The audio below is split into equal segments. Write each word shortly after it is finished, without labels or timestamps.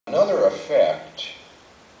Another effect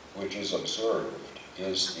which is observed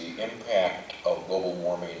is the impact of global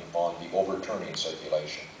warming on the overturning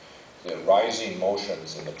circulation. The rising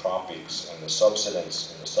motions in the tropics and the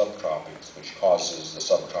subsidence in the subtropics, which causes the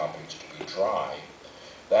subtropics to be dry,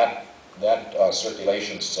 that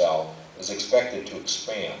circulation cell is expected to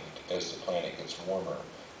expand as the planet gets warmer.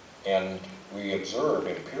 And we observe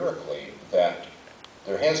empirically that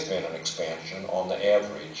there has been an expansion on the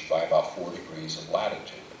average by about 4 degrees of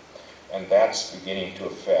latitude. And that's beginning to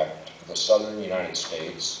affect the southern United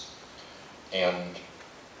States and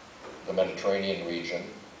the Mediterranean region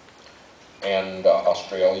and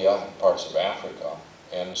Australia and parts of Africa.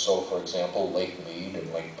 And so, for example, Lake Mead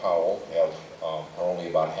and Lake Powell are only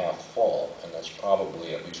about half full, and that's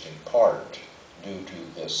probably, at least in part, due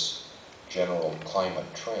to this general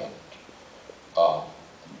climate trend.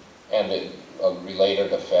 And a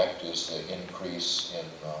related effect is the increase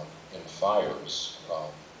in fires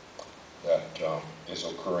that is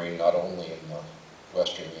occurring not only in the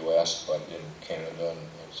western U.S., but in Canada and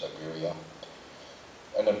in Siberia.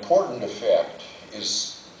 An important effect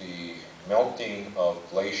is the melting of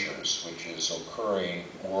glaciers, which is occurring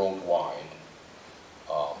worldwide.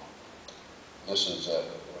 This is a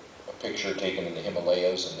picture taken in the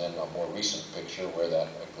Himalayas, and then a more recent picture where that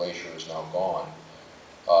glacier is now gone.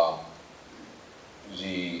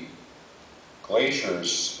 The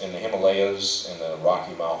glaciers in the Himalayas, in the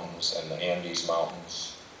Rocky Mountains, and the Andes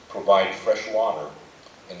Mountains provide fresh water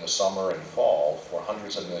in the summer and fall for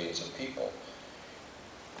hundreds of millions of people.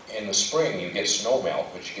 In the spring, you get snow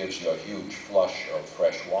melt, which gives you a huge flush of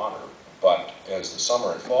fresh water. But as the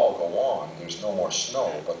summer and fall go on, there's no more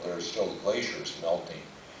snow, but there's still glaciers melting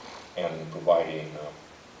and providing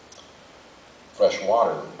fresh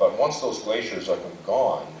water. But once those glaciers are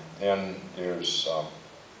gone, then there's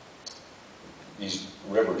these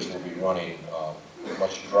rivers will be running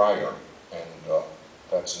much drier, and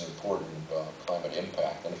that's an important climate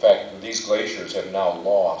impact. In fact, these glaciers have now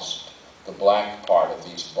lost, the black part of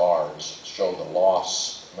these bars show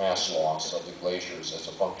the mass loss of the glaciers as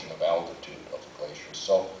a function of altitude of the glaciers.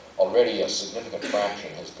 So already a significant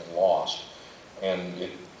fraction has been lost, and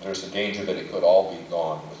there's a danger that it could all be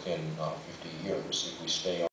gone within 50 years if we stay on